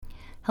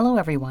Hello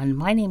everyone,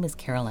 my name is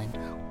Carolyn.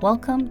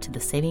 Welcome to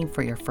the Saving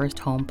for Your First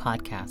Home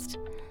podcast.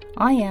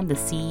 I am the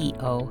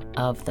CEO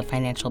of The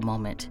Financial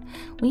Moment.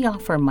 We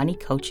offer money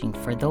coaching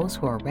for those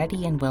who are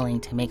ready and willing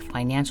to make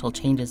financial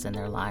changes in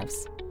their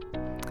lives.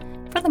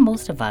 For the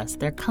most of us,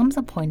 there comes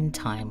a point in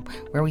time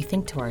where we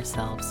think to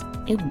ourselves,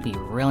 it would be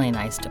really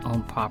nice to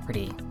own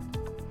property.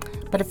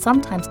 But it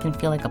sometimes can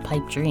feel like a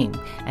pipe dream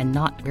and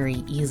not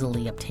very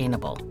easily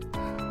obtainable.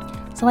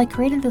 So I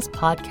created this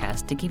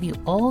podcast to give you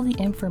all the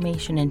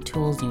information and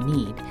tools you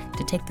need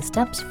to take the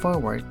steps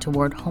forward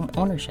toward home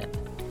ownership.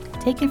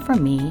 Take it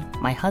from me,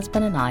 my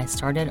husband and I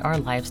started our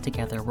lives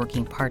together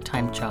working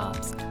part-time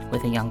jobs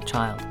with a young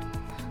child.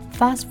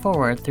 Fast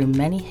forward through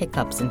many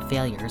hiccups and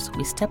failures,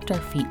 we stepped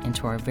our feet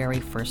into our very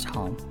first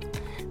home.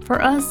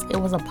 For us, it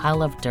was a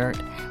pile of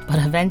dirt, but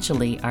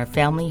eventually our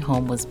family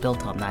home was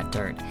built on that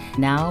dirt.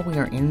 Now we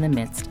are in the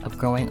midst of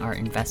growing our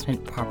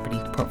investment property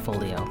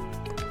portfolio.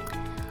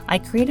 I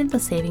created the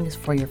Savings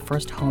for Your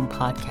First Home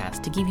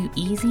podcast to give you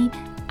easy,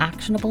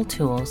 actionable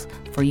tools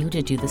for you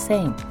to do the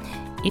same.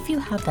 If you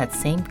have that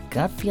same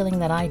gut feeling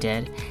that I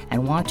did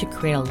and want to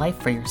create a life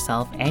for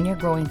yourself and your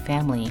growing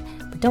family,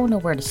 but don't know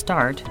where to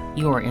start,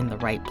 you are in the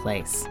right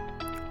place.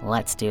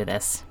 Let's do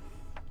this.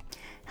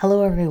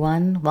 Hello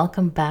everyone,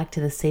 welcome back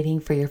to the Saving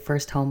for Your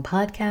First Home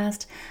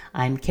podcast.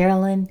 I'm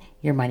Carolyn,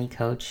 your money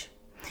coach.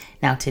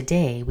 Now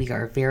today we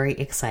are very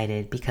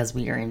excited because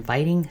we are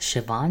inviting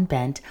Siobhan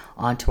Bent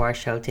onto our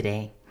show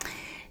today.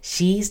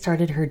 She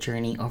started her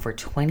journey over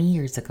 20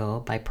 years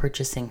ago by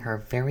purchasing her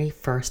very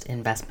first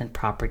investment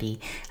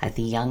property at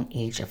the young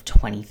age of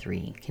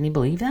 23. Can you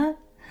believe that?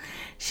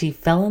 She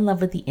fell in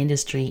love with the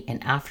industry,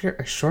 and after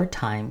a short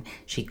time,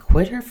 she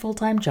quit her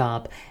full-time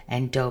job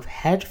and dove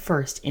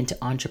headfirst into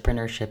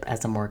entrepreneurship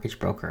as a mortgage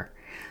broker.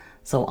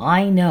 So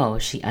I know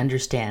she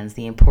understands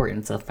the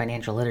importance of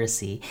financial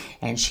literacy,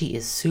 and she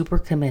is super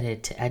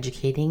committed to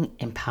educating,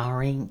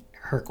 empowering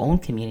her own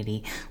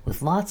community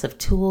with lots of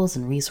tools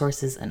and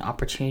resources and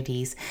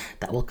opportunities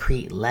that will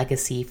create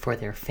legacy for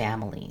their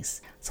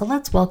families. So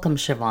let's welcome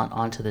Siobhan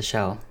onto the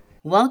show.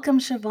 Welcome,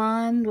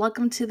 Siobhan.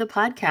 Welcome to the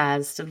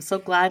podcast. I'm so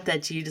glad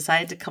that you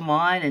decided to come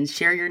on and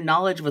share your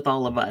knowledge with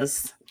all of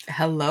us.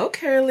 Hello,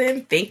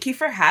 Carolyn. Thank you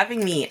for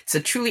having me. It's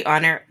a truly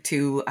honor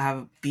to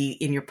be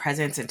in your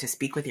presence and to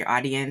speak with your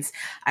audience.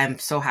 I'm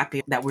so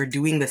happy that we're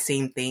doing the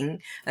same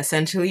thing,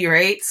 essentially,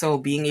 right? So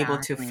being able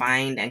to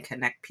find and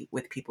connect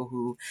with people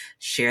who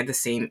share the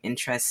same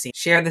interests,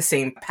 share the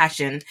same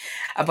passion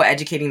about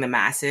educating the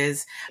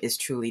masses is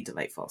truly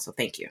delightful. So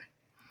thank you.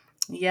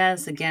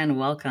 Yes, again,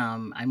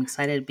 welcome. I'm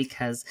excited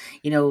because,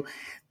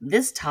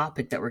 this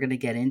topic that we're going to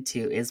get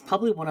into is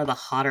probably one of the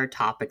hotter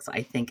topics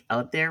I think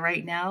out there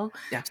right now.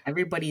 Yeah.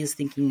 Everybody is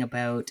thinking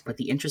about what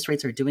the interest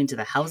rates are doing to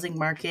the housing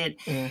market.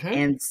 Mm-hmm.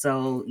 And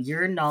so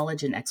your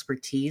knowledge and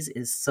expertise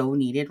is so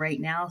needed right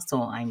now.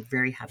 So I'm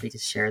very happy to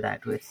share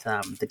that with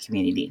the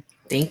community.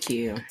 Thank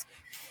you.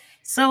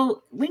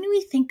 So when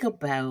we think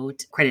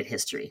about credit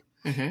history,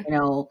 Mm-hmm.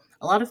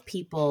 A lot of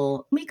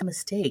people make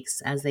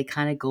mistakes as they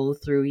kind of go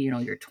through,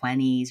 your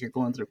 20s, you're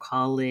going through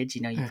college,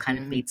 you've kind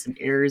of made some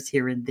errors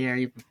here and there.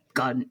 You've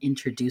gotten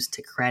introduced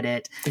to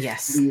credit,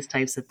 Yes, these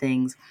types of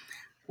things.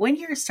 When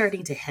you're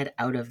starting to head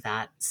out of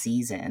that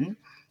season,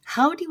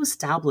 how do you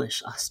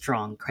establish a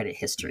strong credit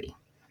history?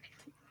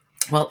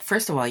 Well,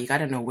 first of all, you got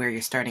to know where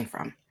you're starting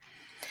from.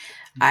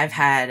 I've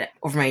had,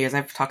 over my years,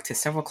 I've talked to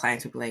several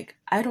clients who be like,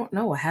 I don't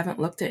know, I haven't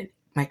looked at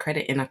my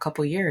credit in a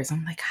couple years.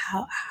 I'm like,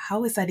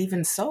 how is that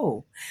even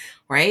so?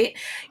 Right?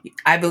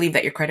 I believe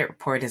that your credit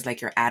report is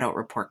like your adult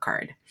report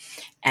card.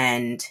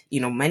 And,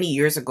 many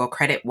years ago,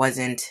 credit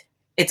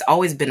it's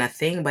always been a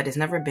thing, but it's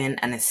never been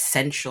an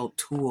essential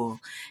tool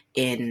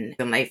in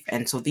life.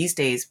 And so these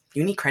days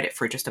you need credit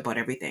for just about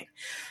everything.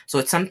 So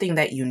it's something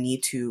that you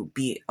need to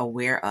be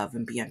aware of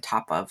and be on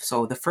top of.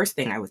 So the first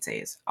thing I would say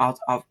is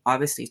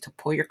obviously to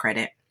pull your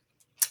credit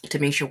to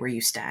make sure where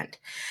you stand.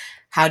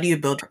 How do you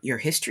build your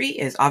history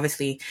is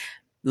obviously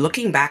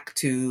looking back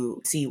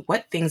to see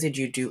what things did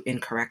you do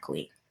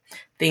incorrectly.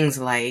 Things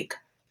like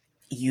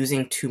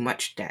using too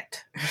much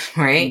debt,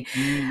 right?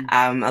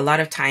 Mm-hmm. A lot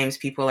of times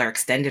people are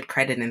extended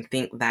credit and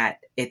think that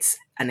it's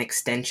an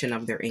extension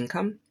of their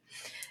income.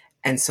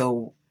 And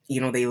so,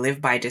 they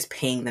live by just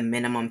paying the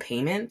minimum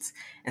payments.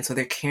 And so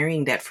they're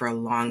carrying debt for a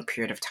long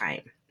period of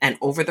time. And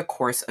over the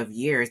course of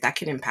years, that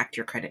can impact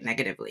your credit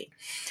negatively.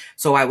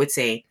 So I would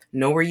say,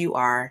 know where you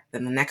are.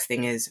 Then the next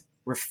thing is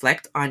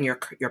reflect on your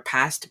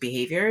past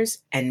behaviors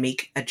and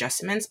make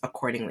adjustments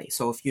accordingly.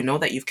 So if you know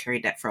that you've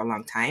carried debt for a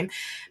long time,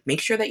 make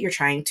sure that you're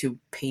trying to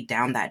pay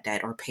down that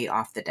debt or pay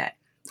off the debt.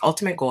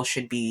 Ultimate goal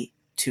should be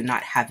to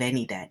not have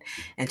any debt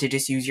and to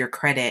just use your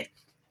credit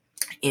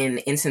in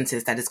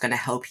instances that is going to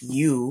help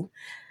you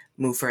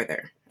move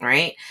further,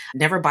 right?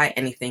 Never buy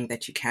anything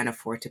that you can't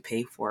afford to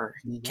pay for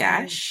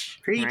cash.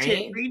 Preach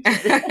right?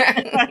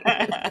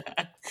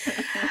 it.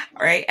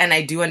 All right. And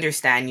I do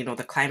understand,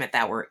 the climate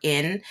that we're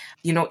in,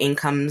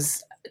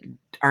 incomes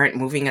aren't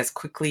moving as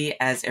quickly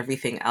as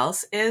everything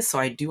else is. So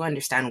I do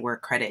understand where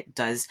credit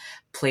does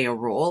play a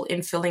role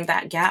in filling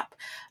that gap.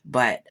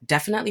 but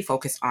definitely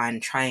focus on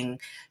trying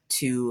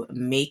to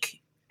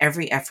make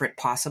every effort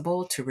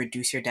possible to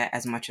reduce your debt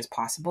as much as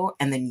possible,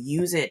 and then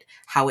use it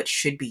how it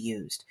should be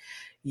used.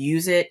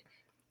 Use it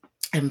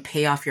and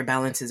pay off your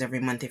balances every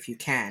month if you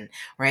can,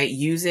 right?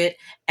 Use it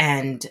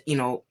and,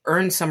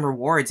 earn some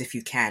rewards if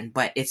you can,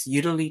 but it's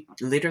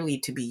literally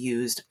to be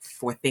used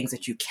for things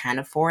that you can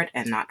afford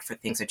and not for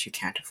things that you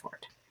can't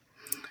afford.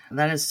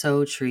 That is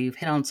so true. You've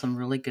hit on some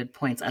really good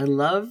points. I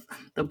love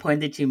the point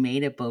that you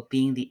made about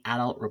being the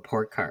adult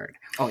report card.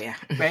 Oh, yeah.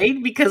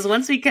 Right? Because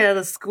once we get out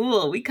of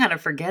school, we kind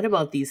of forget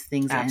about these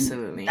things.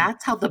 Absolutely. And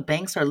that's how the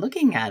banks are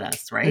looking at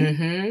us, right?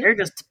 Mm-hmm. They're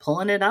just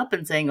pulling it up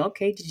and saying,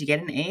 okay, did you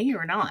get an A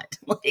or not?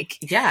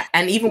 Yeah.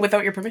 And even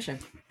without your permission.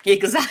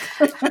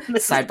 Exactly.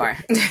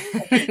 Sidebar.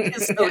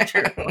 It's so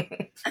true.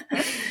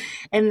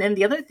 And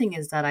the other thing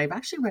is that I've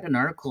actually read an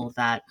article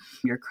that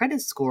your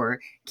credit score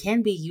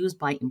can be used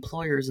by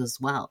employers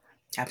as well.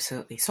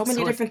 Absolutely. So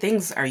many different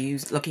things are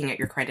used looking at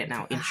your credit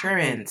now.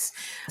 Insurance,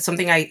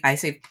 something I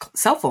say,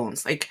 cell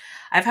phones. Like,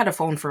 I've had a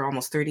phone for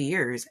almost 30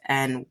 years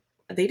and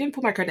they didn't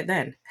pull my credit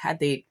then. Had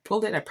they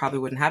pulled it, I probably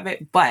wouldn't have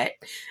it. But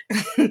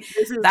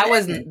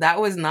that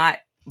was not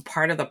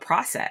part of the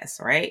process,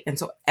 right? And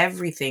so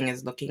everything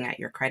is looking at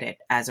your credit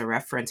as a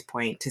reference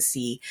point to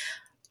see,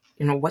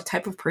 what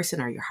type of person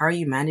are you? How are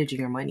you managing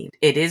your money?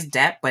 It is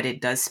debt, but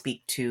it does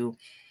speak to,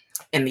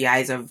 in the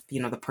eyes of,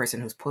 the person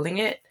who's pulling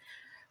it,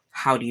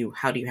 how do you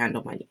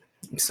handle money?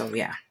 So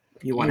yeah,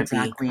 you want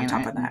to be on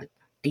top of that.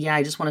 Yeah,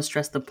 I just want to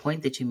stress the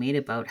point that you made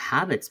about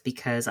habits,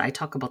 because I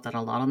talk about that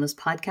a lot on this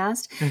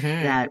podcast,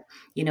 that,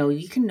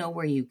 you can know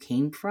where you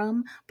came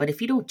from, but if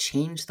you don't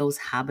change those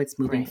habits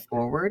moving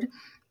forward,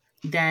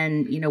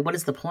 then, what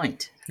is the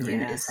point?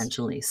 Yes.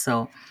 Essentially.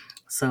 So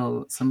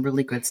some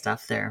really good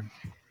stuff there.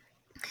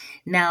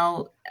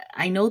 Now,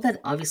 I know that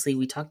obviously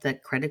we talked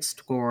that credit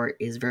score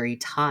is very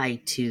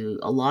tied to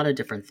a lot of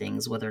different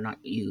things, whether or not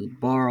you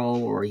borrow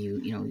or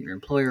your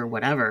employer or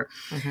whatever.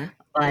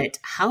 But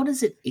how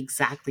does it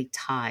exactly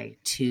tie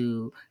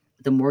to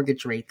the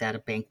mortgage rate that a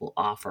bank will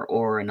offer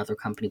or another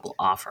company will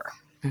offer?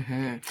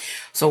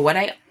 So what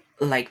I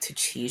like to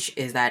teach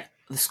is that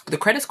the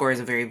credit score is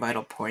a very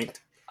vital point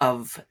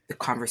of the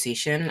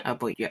conversation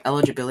about your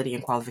eligibility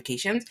and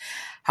qualifications.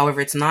 However,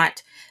 it's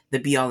not the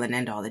be all and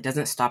end all. It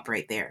doesn't stop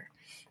right there,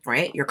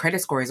 right? Your credit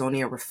score is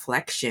only a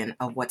reflection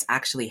of what's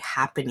actually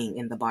happening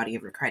in the body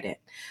of your credit.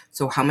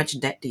 So how much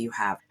debt do you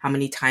have? How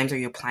many times are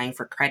you applying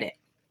for credit?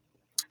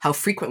 How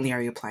frequently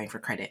are you applying for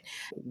credit?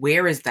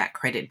 Where is that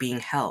credit being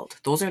held?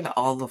 Those are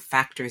all the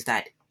factors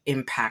that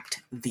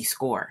impact the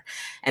score.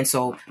 And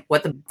so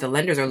what the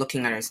lenders are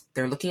looking at is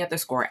they're looking at the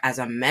score as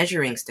a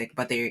measuring stick,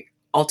 but they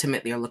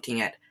ultimately are looking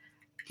at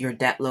your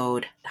debt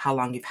load, how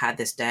long you've had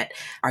this debt,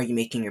 are you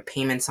making your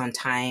payments on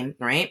time,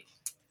 right?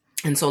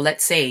 And so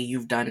let's say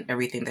you've done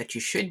everything that you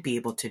should be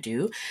able to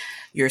do.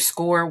 Your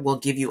score will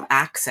give you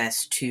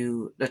access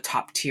to the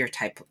top tier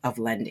type of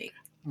lending.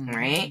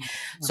 Right. Okay.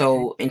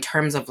 So in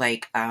terms of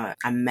like a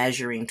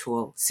measuring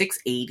tool,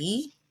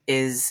 680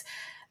 is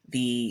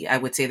I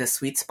would say the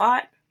sweet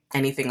spot.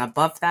 Anything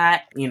above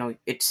that,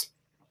 it's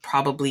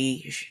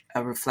probably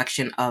a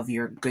reflection of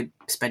your good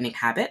spending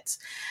habits.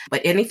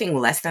 But anything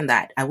less than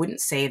that, I wouldn't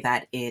say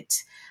that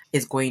it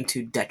is going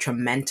to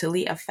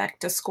detrimentally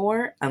affect a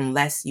score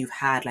unless you've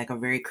had like a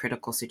very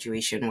critical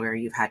situation where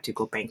you've had to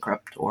go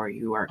bankrupt or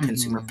you are a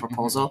consumer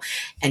proposal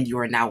and you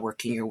are now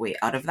working your way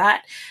out of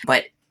that.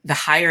 But the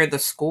higher the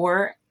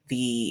score,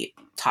 the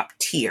top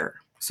tier.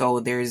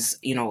 So there's,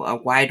 a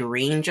wide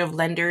range of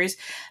lenders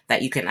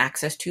that you can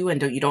access to,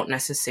 and you don't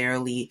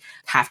necessarily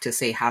have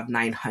to have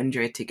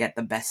 900 to get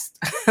the best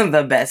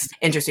the best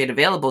interest rate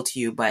available to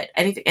you, but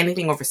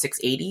anything over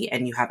 680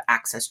 and you have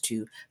access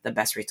to the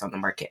best rates on the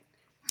market.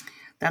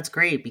 That's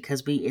great,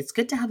 because it's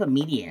good to have a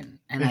median.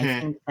 And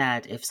I think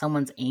that if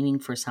someone's aiming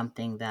for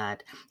something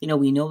that,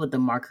 we know what the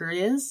marker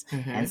is,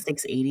 and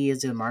 680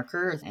 is the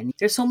marker. And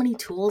there's so many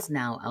tools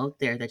now out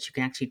there that you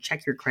can actually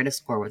check your credit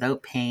score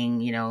without paying,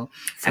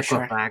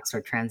 Equifax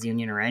or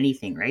TransUnion or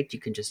anything, right?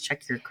 You can just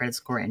check your credit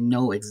score and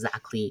know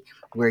exactly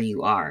where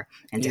you are.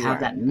 And to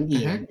have that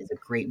median is a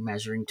great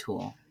measuring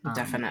tool.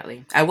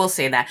 Definitely. I will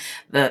say that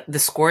the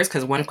scores,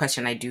 because one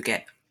question I do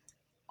get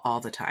all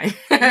the time.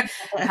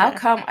 How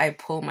come I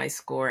pull my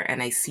score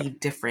and I see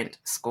different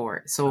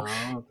scores? So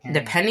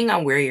depending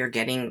on where you're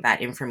getting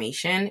that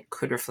information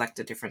could reflect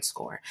a different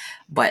score,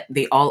 but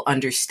they all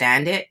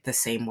understand it the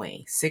same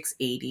way.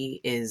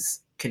 680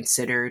 is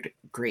considered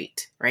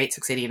great, right?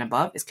 680 and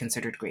above is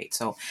considered great.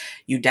 So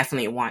you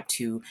definitely want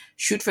to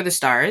shoot for the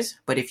stars,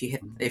 but if you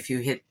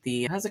hit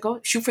the, how's it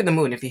go? Shoot for the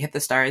moon. If you hit the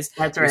stars,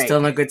 you're still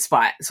in a good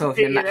spot. So if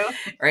you're not,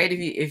 right?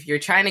 If you're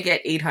trying to get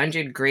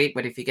 800, great.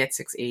 But if you get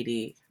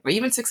 680 or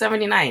even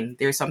 679,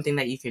 there's something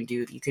that you can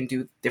do. You can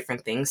do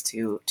different things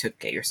to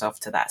get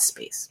yourself to that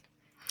space.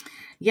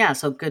 Yeah,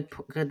 so good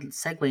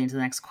segue into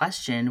the next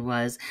question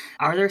was,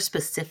 are there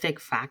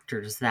specific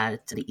factors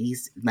that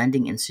these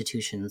lending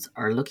institutions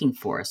are looking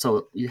for?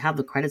 So you have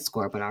the credit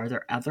score, but are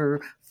there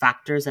other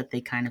factors that they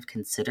kind of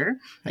consider?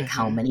 Like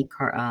how many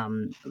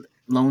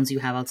loans you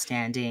have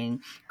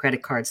outstanding,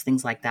 credit cards,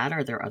 things like that?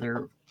 Are there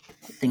other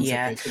things that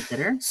Yeah. they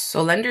consider?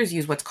 So lenders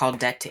use what's called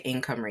debt to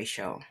income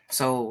ratio.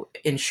 So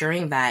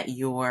ensuring that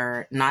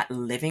you're not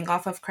living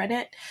off of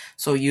credit.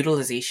 So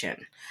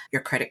utilization.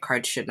 Your credit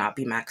card should not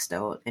be maxed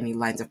out. Any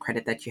lines of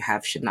credit that you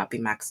have should not be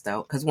maxed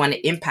out because one,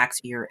 it impacts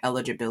your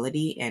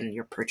eligibility and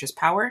your purchase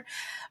power,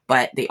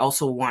 but they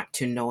also want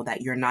to know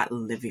that you're not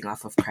living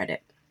off of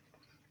credit.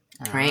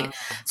 Right.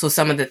 Ah, So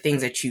some of the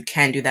things that you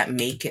can do that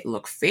make it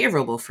look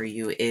favorable for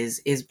you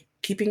is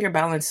keeping your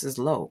balances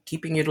low,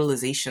 keeping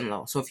utilization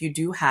low. So if you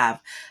do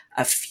have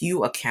a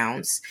few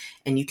accounts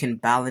and you can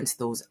balance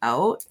those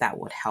out, that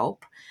would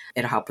help.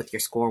 It'll help with your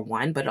score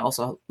one, but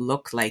also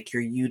look like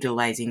you're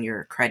utilizing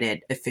your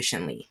credit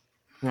efficiently.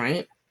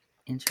 Right.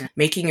 interesting.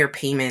 Making your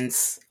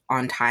payments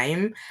on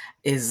time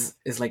is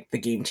like the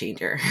game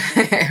changer,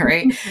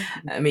 right?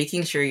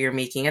 Making sure you're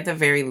making at the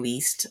very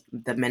least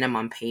the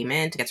minimum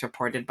payment gets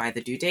reported by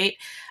the due date.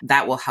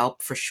 That will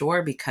help for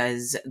sure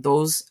because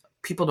those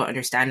people don't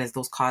understand is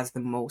those cause the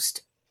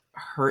most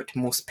hurt,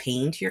 most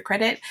pain to your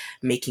credit,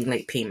 making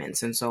late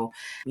payments. And so,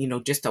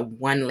 just a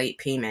one late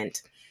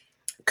payment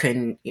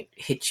can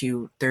hit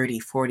you 30,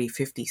 40,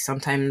 50,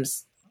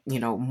 sometimes,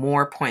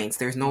 more points.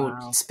 There's no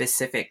Wow.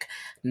 specific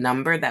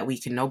number that we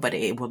can know, but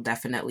it will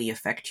definitely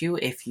affect you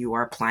if you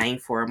are applying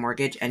for a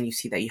mortgage and you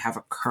see that you have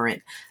a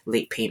current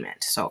late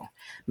payment. So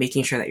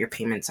making sure that your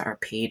payments are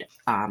paid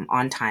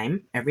on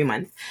time every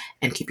month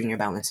and keeping your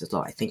balances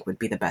low, I think would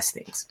be the best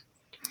things.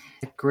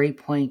 A great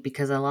point,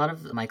 because a lot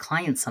of my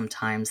clients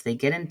sometimes they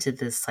get into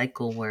this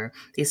cycle where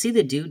they see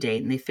the due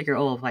date and they figure,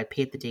 oh, if I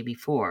paid the day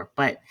before,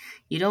 but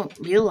you don't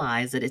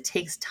realize that it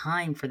takes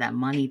time for that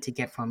money to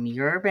get from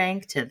your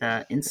bank to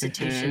the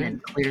institution Mm-hmm.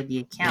 and clear the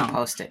And account.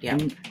 post it. Yeah.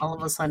 And all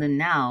of a sudden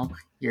now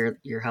you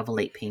have a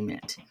late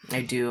payment. I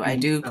do. I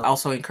And do so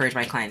also encourage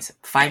my clients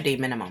 5-day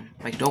minimum.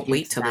 Like don't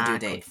wait till the due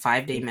exactly. date.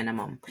 5-day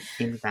minimum.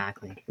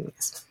 Exactly.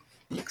 Yes.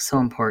 So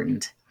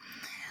important.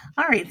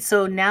 All right,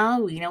 so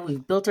now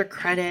we've built our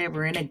credit,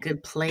 we're in a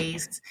good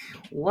place.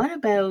 What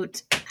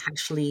about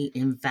actually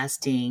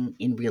investing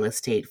in real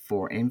estate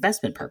for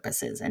investment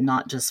purposes and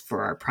not just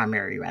for our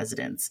primary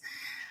residence?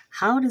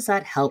 How does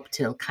that help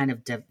to kind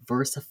of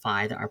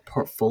diversify our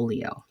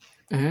portfolio?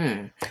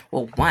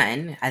 Well,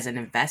 one, as an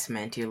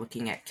investment, you're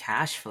looking at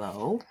cash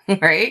flow,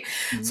 right?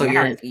 So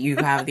Yes, you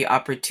have the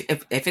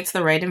opportunity, if it's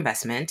the right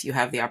investment, you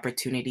have the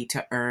opportunity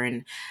to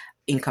earn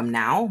income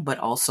now, but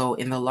also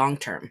in the long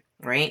term,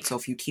 right? So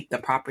if you keep the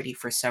property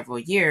for several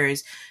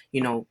years,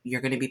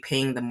 you're going to be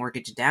paying the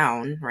mortgage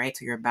down, right?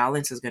 So your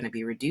balance is going to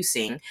be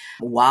reducing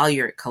while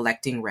you're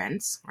collecting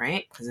rents,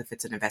 right? Because if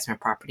it's an investment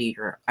property,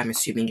 I'm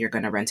assuming you're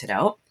going to rent it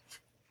out.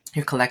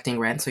 You're collecting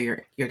rent, so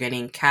you're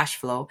getting cash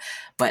flow,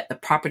 but the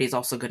property is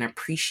also going to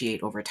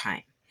appreciate over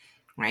time,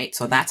 right?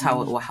 So that's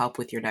how it will help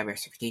with your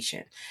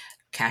diversification.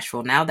 Cash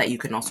flow now that you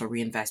can also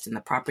reinvest in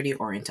the property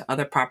or into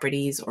other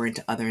properties or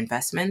into other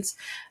investments,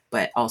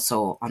 but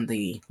also on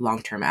the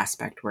long-term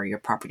aspect where your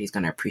property is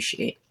going to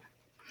appreciate.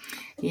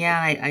 yeah,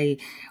 I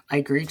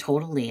agree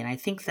totally, and I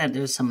think that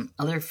there's some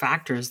other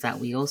factors that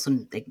we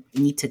also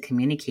need to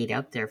communicate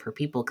out there for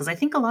people, because I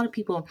think a lot of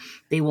people,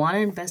 they want to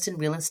invest in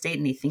real estate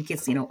and they think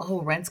it's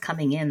oh, rent's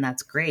coming in,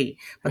 that's great,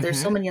 but there's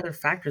so Mm-hmm. many other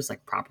factors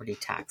like property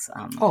tax,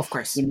 Oh, of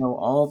course.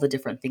 all the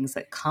different things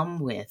that come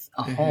with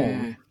a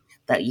home Mm-hmm.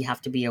 that you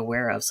have to be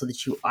aware of so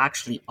that you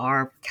actually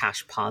are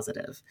cash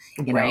positive,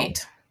 you know,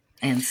 Right.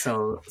 and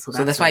so So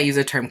that's that's why I use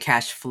the term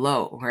cash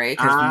flow, right?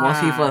 Because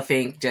most people ah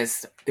think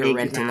just they're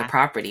renting the exactly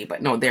property,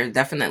 but no, there are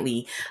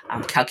definitely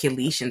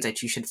calculations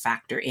that you should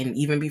factor in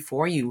even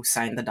before you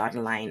sign the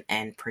dotted line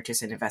and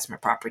purchase an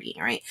investment property,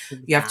 right?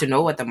 You have to know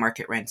exactly what the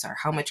market rents are.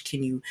 How much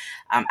can you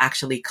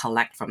actually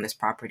collect from this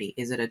property?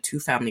 Is it a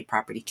two-family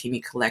property? Can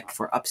you collect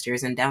for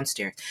upstairs and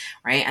downstairs,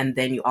 right? And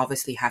then you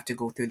obviously have to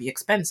go through the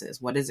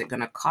expenses. What is it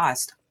going to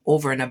cost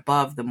over and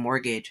above the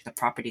mortgage, the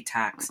property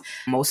tax?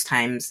 Most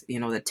times,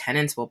 the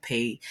tenants will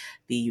pay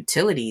the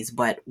utilities,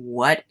 but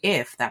what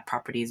if that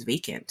property is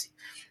vacant,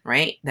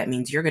 right? That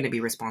means you're going to be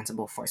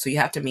responsible for. So you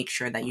have to make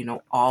sure that you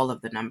know all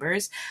of the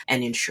numbers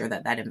and ensure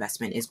that that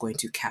investment is going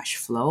to cash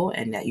flow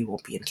and that you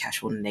won't be in cash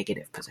flow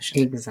negative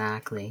position.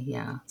 exactly,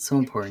 yeah, so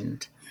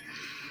important.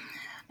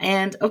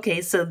 And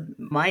okay, so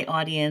my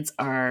audience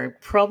are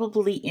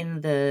probably in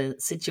the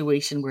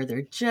situation where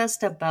they're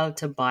just about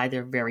to buy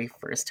their very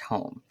first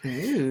home.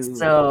 Ooh.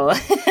 So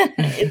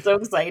it's so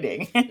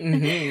exciting,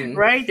 Mm-hmm.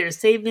 right? They're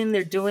saving,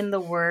 they're doing the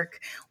work.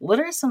 What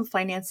are some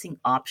financing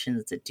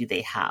options that do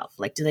they have?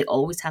 Like, do they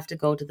always have to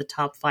go to the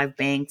top five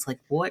banks? Like,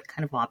 what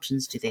kind of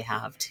options do they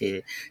have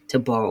to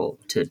borrow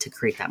to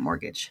create that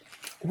mortgage?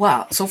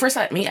 Well, so first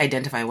let me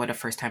identify what a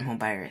first-time home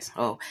buyer is.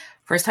 Oh,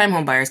 first-time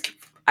home buyers,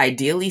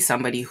 ideally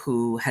somebody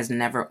who has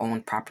never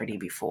owned property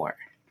before,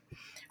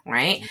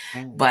 right?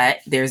 Okay. But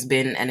there's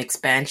been an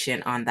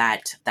expansion on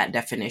that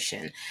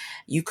definition.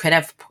 You could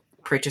have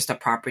purchased a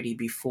property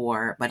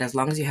before, but as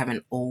long as you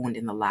haven't owned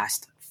in the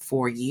last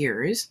 4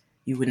 years,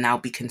 you would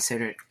now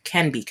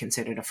can be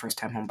considered a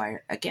first-time home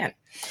buyer again.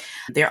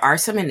 There are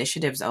some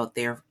initiatives out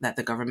there that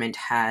the government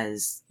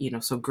has,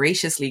 so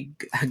graciously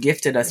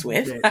gifted us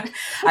with.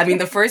 I mean,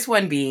 the first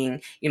one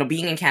being,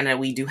 being in Canada,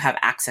 we do have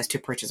access to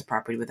purchase a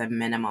property with a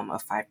minimum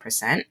of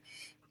 5%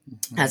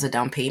 as a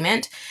down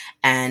payment.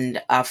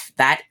 And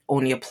that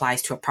only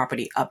applies to a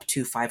property up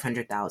to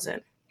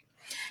 500,000.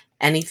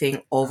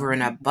 Anything over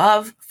and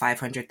above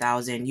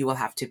 500,000, you will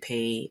have to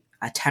pay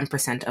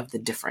 10% of the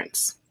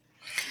difference.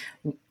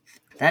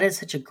 That is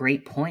such a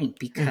great point,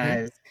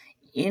 because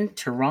in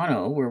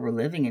Toronto, where we're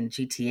living in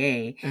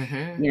GTA,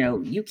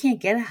 you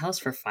can't get a house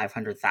for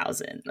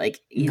 500,000.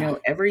 Like,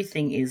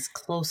 everything is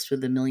close to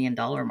the $1 million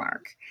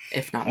mark,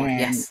 if not more. And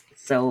yes.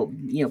 So,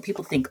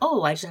 people think,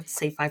 oh, I just have to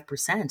save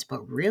 5%,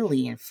 but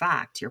really, in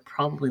fact, you're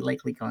probably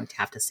likely going to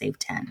have to save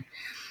 10.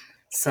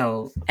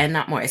 So, and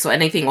not more. So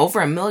anything over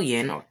 $1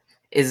 million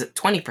is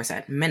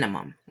 20%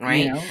 minimum,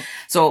 right?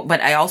 So, but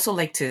I also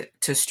like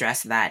to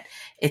stress that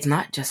it's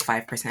not just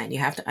 5%. You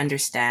have to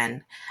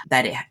understand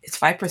that it's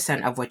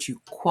 5% of what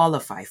you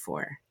qualify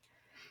for.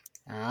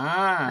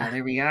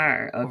 There we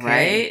are. Okay.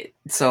 Right?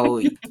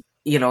 So,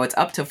 it's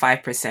up to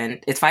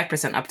 5%. It's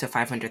 5% up to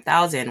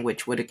 500,000,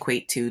 which would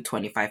equate to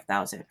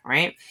 25,000,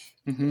 right?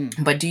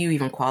 But do you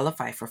even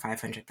qualify for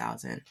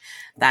 500,000?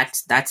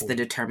 That's the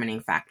determining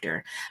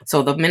factor.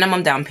 So the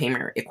minimum down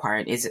payment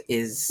required is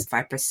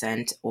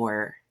 5%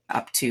 or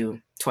up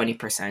to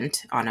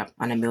 20% on a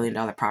 $1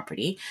 million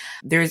property.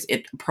 There's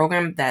a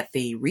program that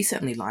they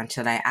recently launched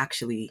that I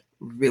actually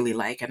really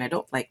like, and I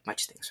don't like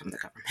much things from the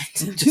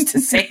government, just to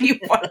say,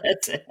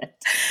 but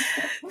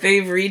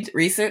they've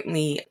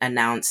recently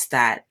announced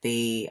that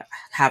they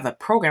have a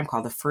program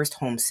called the First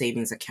Home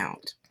Savings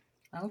Account.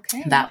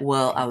 Okay. That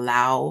will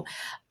allow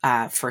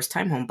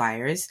first-time home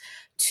buyers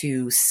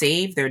to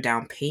save their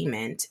down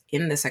payment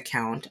in this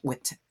account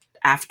with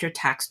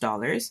after-tax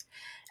dollars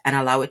and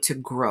allow it to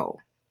grow.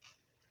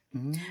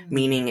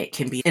 Meaning it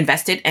can be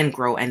invested and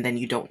grow, and then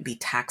you don't be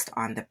taxed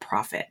on the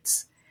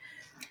profits.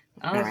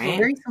 Right? So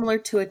very similar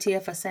to a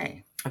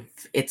TFSA.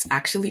 It's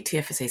actually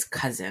TFSA's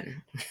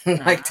cousin, I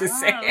like to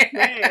say.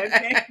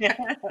 Okay.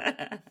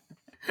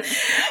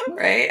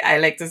 Right? I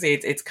like to say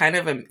it's kind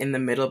of in the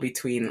middle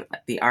between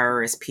the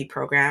RRSP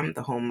program,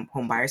 the home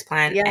buyers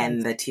plan,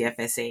 and the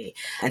TFSA.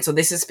 And so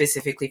this is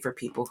specifically for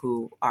people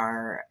who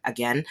are,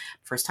 again,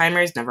 first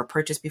timers, never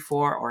purchased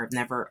before, or have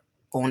never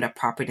owned a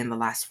property in the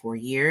last 4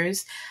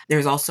 years.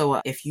 There's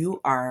also, if you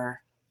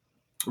are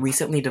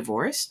recently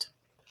divorced,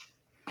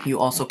 you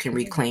also can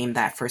reclaim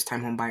that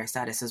first-time home buyer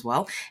status as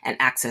well and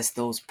access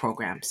those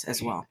programs as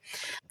well.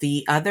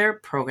 The other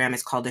program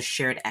is called the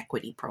Shared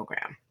Equity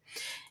Program.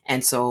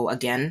 And so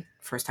again,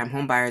 first-time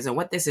home buyers, and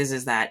what this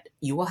is that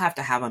you will have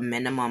to have a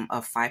minimum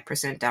of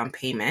 5% down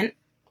payment,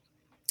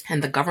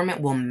 and the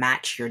government will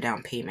match your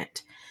down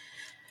payment.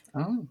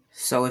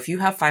 So if you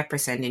have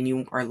 5% and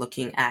you are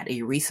looking at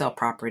a resale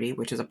property,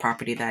 which is a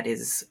property that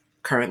is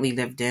currently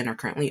lived in or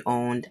currently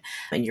owned,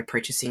 and you're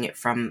purchasing it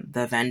from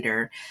the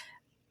vendor,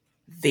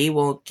 they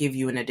will give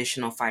you an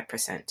additional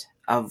 5%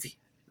 of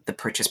the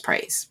purchase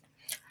price.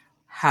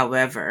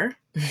 However,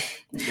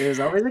 there's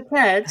always a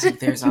catch.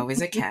 There's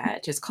always a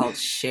catch. It's called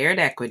shared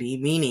equity,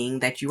 meaning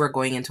that you are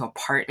going into a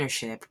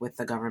partnership with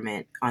the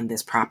government on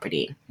this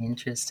property.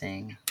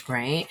 Interesting.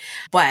 Right?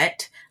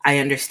 But I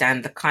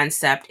understand the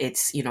concept.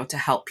 It's, to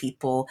help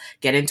people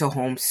get into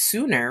homes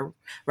sooner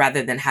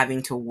rather than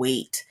having to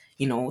wait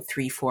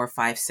 3, 4,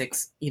 5,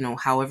 6,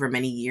 however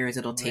many years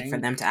it'll take for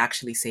them to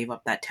actually save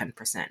up that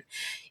 10%.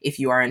 If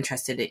you are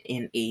interested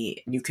in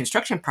a new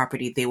construction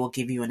property, they will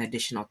give you an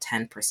additional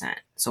 10%.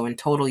 So in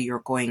total, you're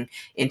going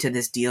into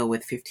this deal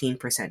with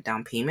 15%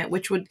 down payment,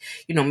 which would,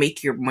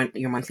 make your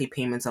monthly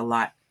payments a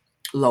lot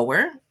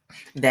lower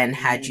than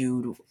had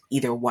you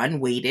either one,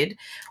 waited,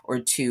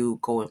 or two,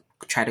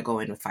 try to go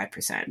in with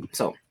 5%.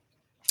 So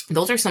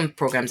those are some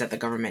programs that the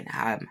government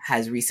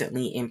has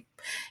recently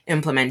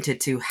implemented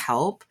to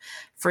help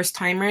first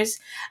timers.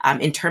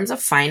 In terms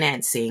of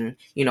financing,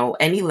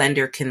 any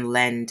lender can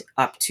lend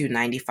up to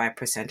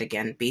 95%,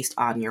 again, based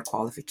on your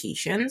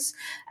qualifications,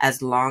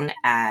 as long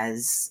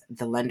as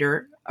the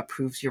lender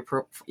approves your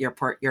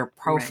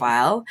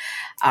profile,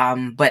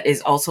 but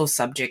is also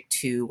subject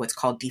to what's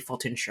called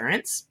default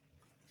insurance.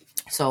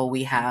 So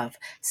we have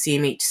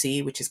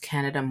CMHC, which is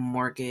Canada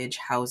Mortgage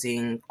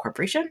Housing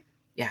Corporation.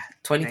 Yeah,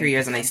 23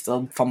 years and I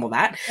still fumble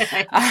that.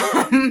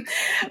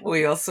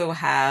 We also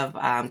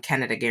have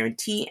Canada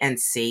Guarantee and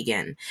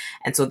Sagan.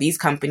 And so these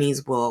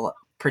companies will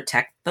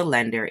protect the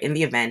lender in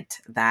the event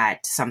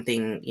that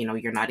something,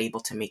 you're not able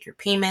to make your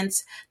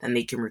payments, then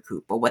they can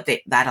recoup. But what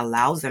that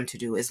allows them to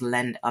do is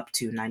lend up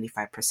to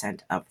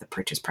 95% of the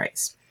purchase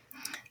price.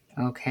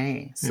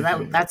 Okay.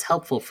 So that's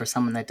helpful for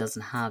someone that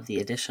doesn't have the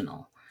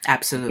additional.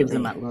 Absolutely. It gives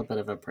them a little bit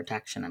of a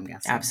protection, I'm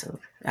guessing.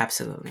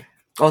 Absolutely.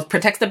 Well, it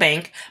protects the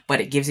bank, but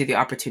it gives you the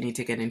opportunity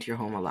to get into your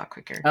home a lot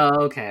quicker.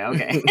 Oh, okay.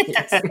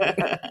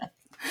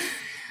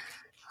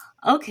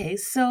 Okay,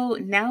 so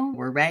now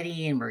we're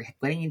ready and we're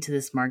getting into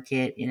this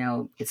market.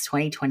 It's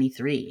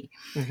 2023.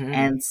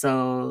 And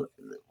so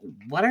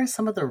what are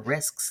some of the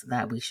risks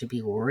that we should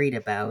be worried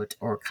about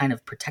or kind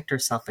of protect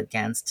ourselves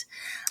against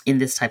in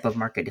this type of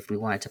market if we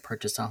wanted to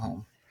purchase a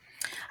home?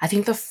 I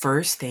think the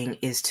first thing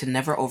is to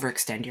never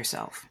overextend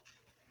yourself,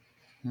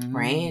 Mm,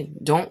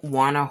 right? Don't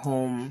want a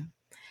home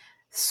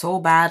so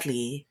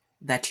badly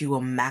that you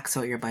will max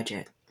out your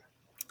budget,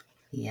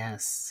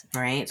 yes.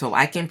 right? So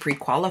I can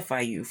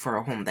pre-qualify you for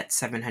a home that's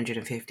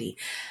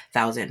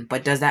 750,000,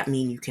 but does that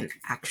mean you can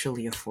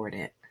actually afford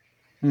it?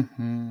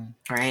 Mm-hmm.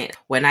 Right?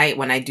 When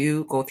I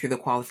do go through the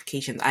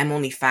qualifications, I'm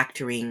only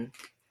factoring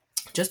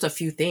just a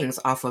few things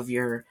off of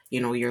your,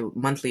 your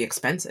monthly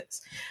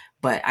expenses.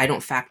 But I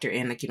don't factor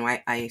in,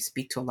 like, I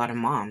speak to a lot of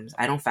moms.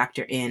 I don't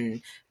factor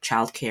in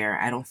childcare.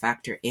 I don't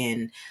factor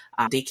in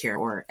daycare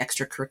or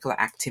extracurricular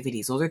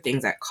activities. Those are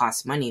things that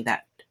cost money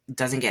that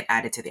doesn't get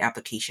added to the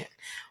application,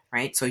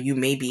 right? So you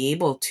may be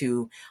able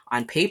to,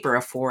 on paper,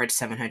 afford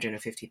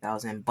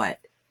 750,000, but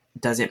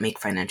does it make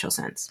financial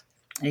sense?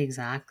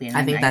 Exactly. I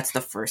And think I that's the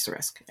first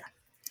risk. Yeah.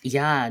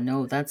 Yeah,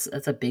 no, that's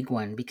a big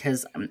one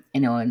because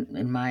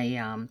in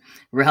my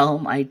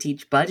realm, I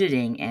teach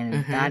budgeting, and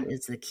Mm-hmm. that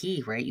is the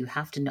key, right? You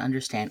have to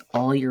understand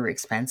all your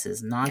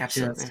expenses, not just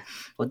Absolutely.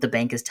 what the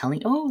bank is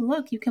telling. Oh,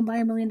 look, you can buy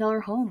 $1 million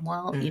home.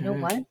 Well, you know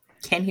Mm-hmm. what?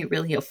 Can you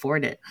really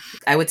afford it?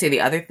 I would say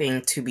the other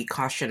thing to be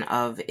caution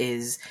of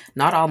is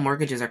not all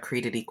mortgages are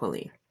created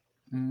equally.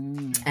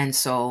 Mm, And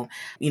so,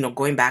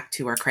 going back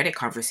to our credit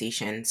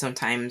conversation,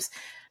 sometimes,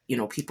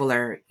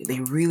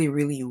 they really,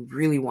 really,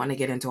 really want to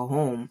get into a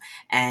home.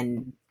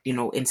 And,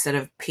 instead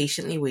of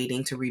patiently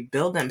waiting to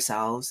rebuild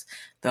themselves,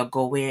 they'll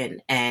go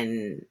in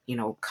and,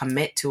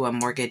 commit to a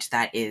mortgage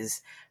that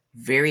is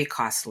very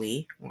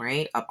costly,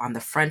 right? Up on the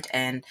front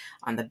end,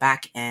 on the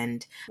back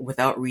end,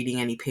 without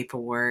reading any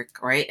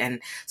paperwork, right? And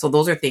so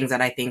those are things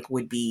that I think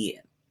would be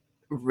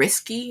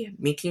risky,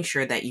 making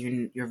sure that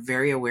you're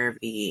very aware of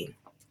the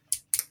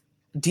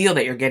deal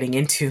that you're getting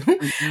into,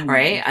 mhm,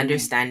 right? mhm.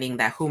 Understanding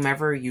that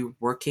whomever you're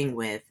working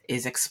with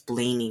is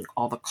explaining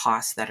all the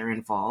costs that are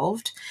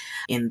involved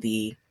in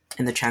the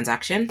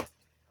transaction,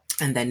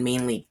 and then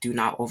mainly do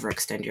not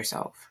overextend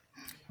yourself.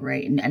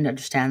 Right, and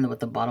understand what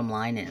the bottom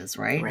line is,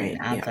 right? And Right.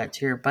 add Yeah. that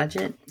to your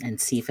budget and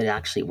see if it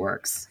actually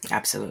works.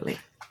 Absolutely.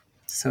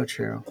 So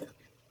true.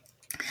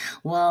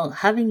 Well,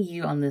 having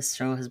you on this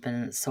show has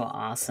been so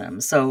awesome.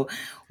 So,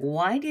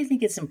 why do you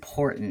think it's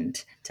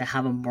important to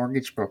have a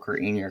mortgage broker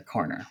in your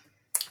corner?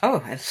 Oh,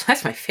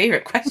 that's my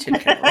favorite question,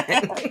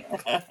 Carolyn.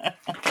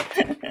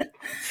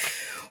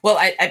 Well,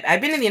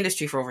 I've been in the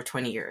industry for over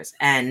 20 years,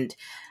 and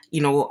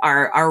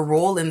our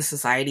role in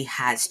society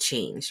has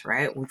changed,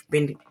 right? We've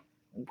been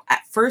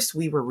At first,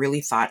 we were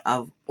really thought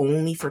of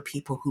only for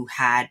people who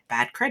had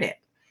bad credit,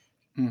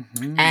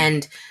 Mm-hmm.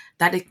 and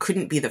that it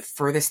couldn't be the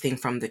furthest thing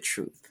from the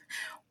truth.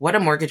 What a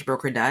mortgage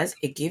broker does,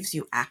 it gives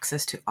you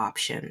access to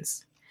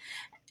options.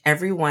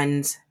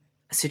 Everyone's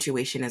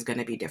situation is going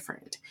to be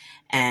different.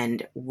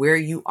 And where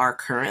you are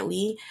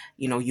currently,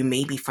 you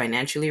may be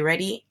financially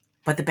ready,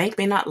 but the bank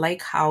may not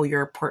like how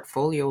your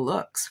portfolio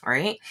looks,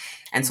 right?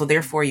 And so Mm-hmm.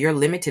 therefore you're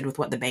limited with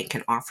what the bank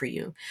can offer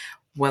you.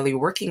 While you're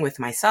working with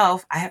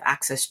myself, I have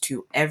access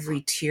to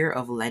every tier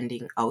of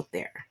lending out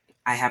there.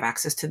 I have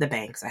access to the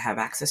banks. I have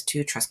access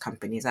to trust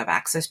companies. I have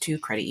access to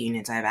credit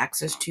unions. I have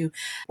access to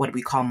what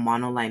we call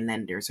monoline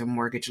lenders or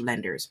mortgage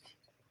lenders.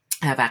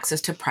 I have access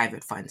to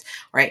private funds,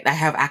 right? I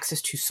have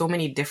access to so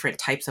many different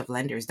types of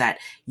lenders that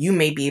you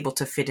may be able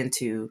to fit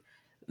into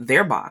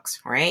their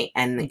box, right?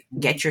 And Mm-hmm.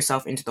 get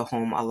yourself into the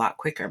home a lot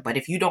quicker. But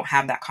if you don't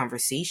have that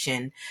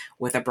conversation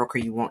with a broker,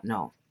 you won't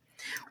know.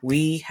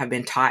 We have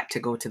been taught to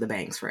go to the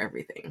banks for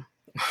everything,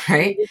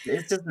 right?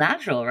 It's just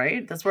natural,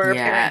 right? That's where our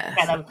parents Yeah.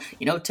 kind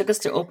of, took us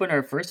to open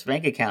our first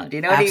bank account. You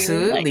know what I mean?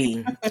 Like,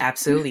 Absolutely.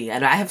 Absolutely.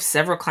 And I have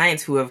several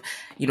clients who have,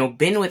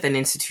 been with an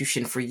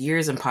institution for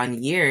years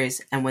upon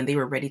years. And when they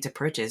were ready to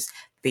purchase,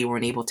 they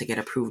weren't able to get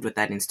approved with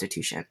that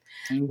institution.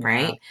 yeah,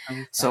 Right. so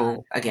sad.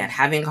 So again,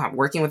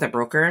 working with a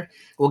broker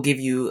will give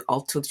you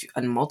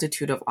a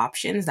multitude of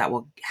options that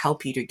will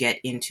help you to get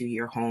into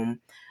your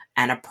home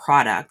and a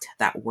product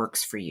that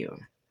works for you.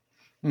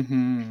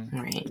 Mm-hmm.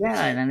 Right.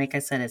 Yeah, and then, like I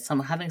said, it's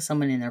having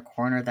someone in their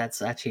corner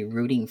that's actually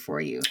rooting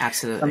for you.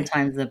 Absolutely.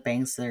 Sometimes the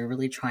banks, they're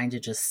really trying to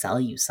just sell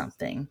you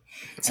something, and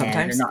they're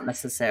Sometimes. not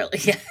necessarily,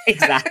 yeah,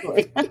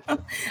 exactly,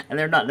 and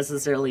they're not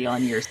necessarily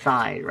on your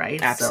side,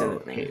 right? So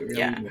Absolutely. it really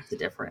Yeah. makes a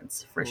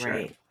difference for sure.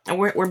 Right. And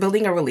we're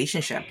building a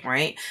relationship,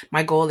 right?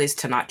 My goal is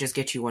to not just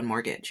get you one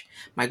mortgage.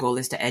 My goal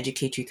is to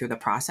educate you through the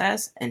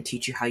process and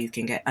teach you how you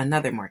can get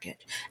another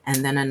mortgage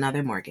and then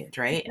another mortgage,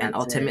 right? And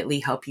That's it.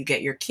 ultimately help you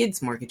get your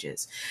kids'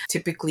 mortgages.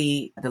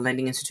 Typically, the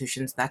lending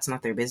institutions, that's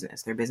not their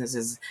business. Their business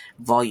is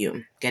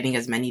volume, getting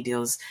as many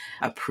deals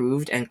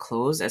approved and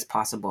closed as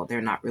possible. They're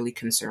not really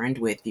concerned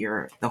with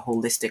the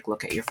holistic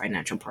look at your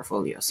financial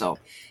portfolio. So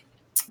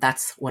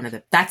that's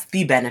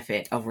the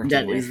benefit of working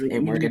That is with a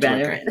the mortgage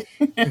broker.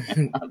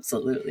 benefit.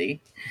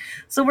 Absolutely.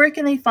 So where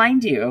can they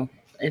find you?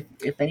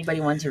 If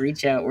anybody wants to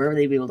reach out, where would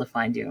they be able to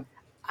find you?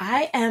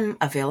 I am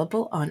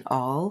available on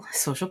all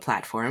social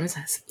platforms.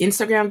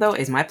 Instagram, though,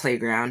 is my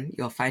playground.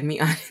 You'll find me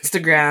on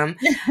Instagram.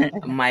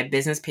 My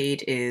business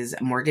page is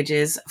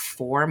Mortgages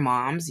for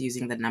Moms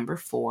using the number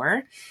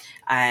 4.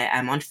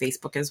 I'm on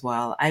Facebook as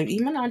well. I'm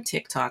even on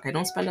TikTok. I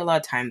don't spend a lot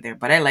of time there,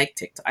 but I like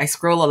TikTok. I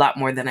scroll a lot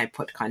more than I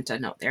put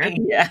content out there.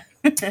 Yeah.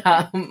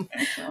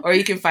 Or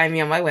you can find me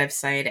on my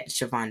website at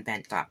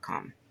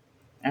siobhanbent.com.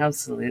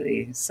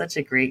 Absolutely. Such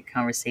a great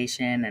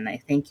conversation. And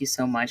I thank you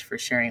so much for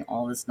sharing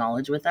all this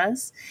knowledge with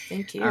us.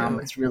 Thank you.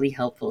 It's really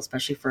helpful,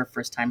 especially for a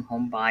first-time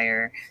home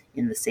buyer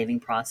in the saving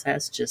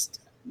process.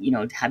 Just,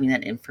 having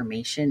that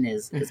information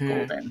is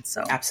golden.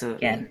 So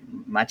absolutely.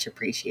 Again, much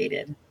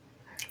appreciated.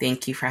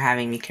 Thank you for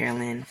having me,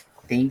 Carolyn.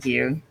 Thank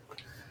you.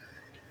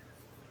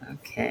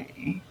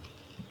 Okay.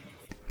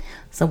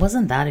 So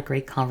wasn't that a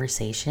great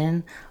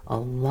conversation? A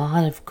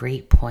lot of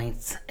great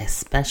points,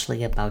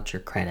 especially about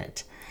your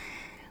credit.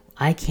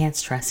 I can't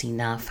stress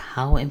enough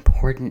how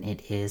important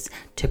it is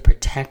to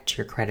protect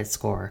your credit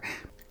score.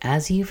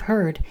 As you've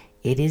heard,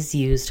 it is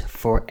used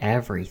for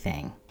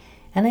everything.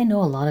 And I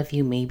know a lot of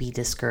you may be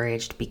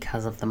discouraged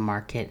because of the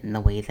market and the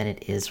way that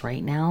it is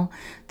right now.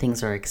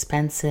 Things are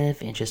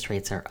expensive, interest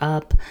rates are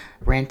up,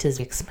 rent is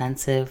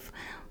expensive.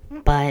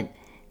 But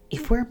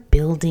if we're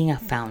building a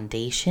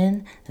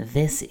foundation,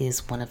 this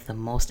is one of the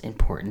most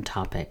important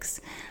topics.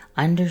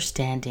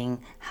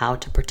 Understanding how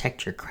to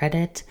protect your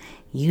credit,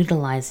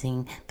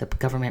 utilizing the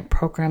government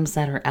programs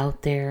that are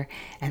out there,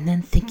 and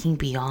then thinking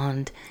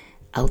beyond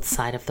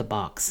outside of the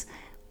box.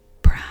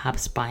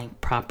 Perhaps buying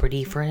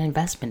property for an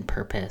investment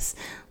purpose,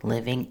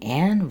 living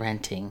and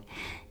renting.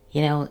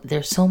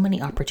 There's so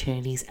many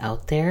opportunities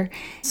out there,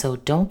 so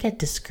don't get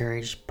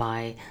discouraged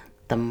by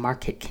the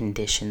market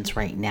conditions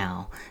right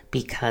now,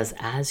 because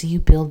as you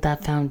build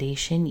that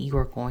foundation, you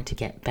are going to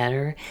get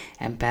better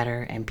and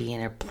better and be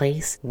in a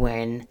place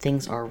when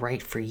things are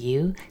right for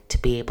you to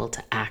be able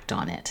to act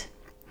on it.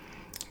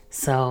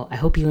 So I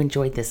hope you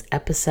enjoyed this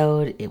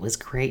episode. It was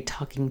great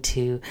talking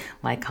to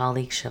my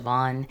colleague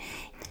Siobhan.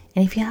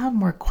 And if you have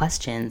more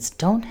questions,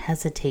 don't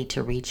hesitate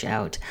to reach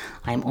out.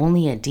 I'm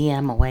only a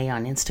DM away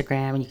on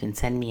Instagram. You can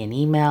send me an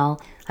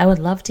email. I would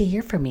love to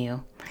hear from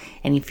you.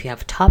 And if you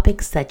have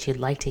topics that you'd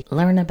like to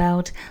learn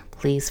about,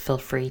 please feel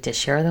free to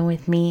share them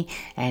with me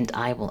and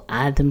I will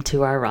add them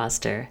to our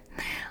roster.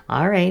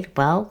 All right,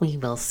 well, we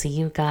will see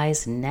you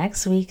guys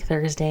next week,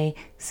 Thursday,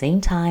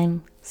 same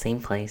time, same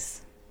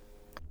place.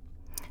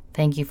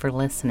 Thank you for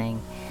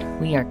listening.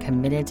 We are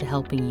committed to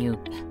helping you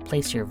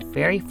place your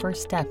very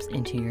first steps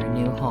into your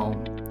new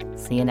home.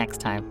 See you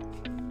next time.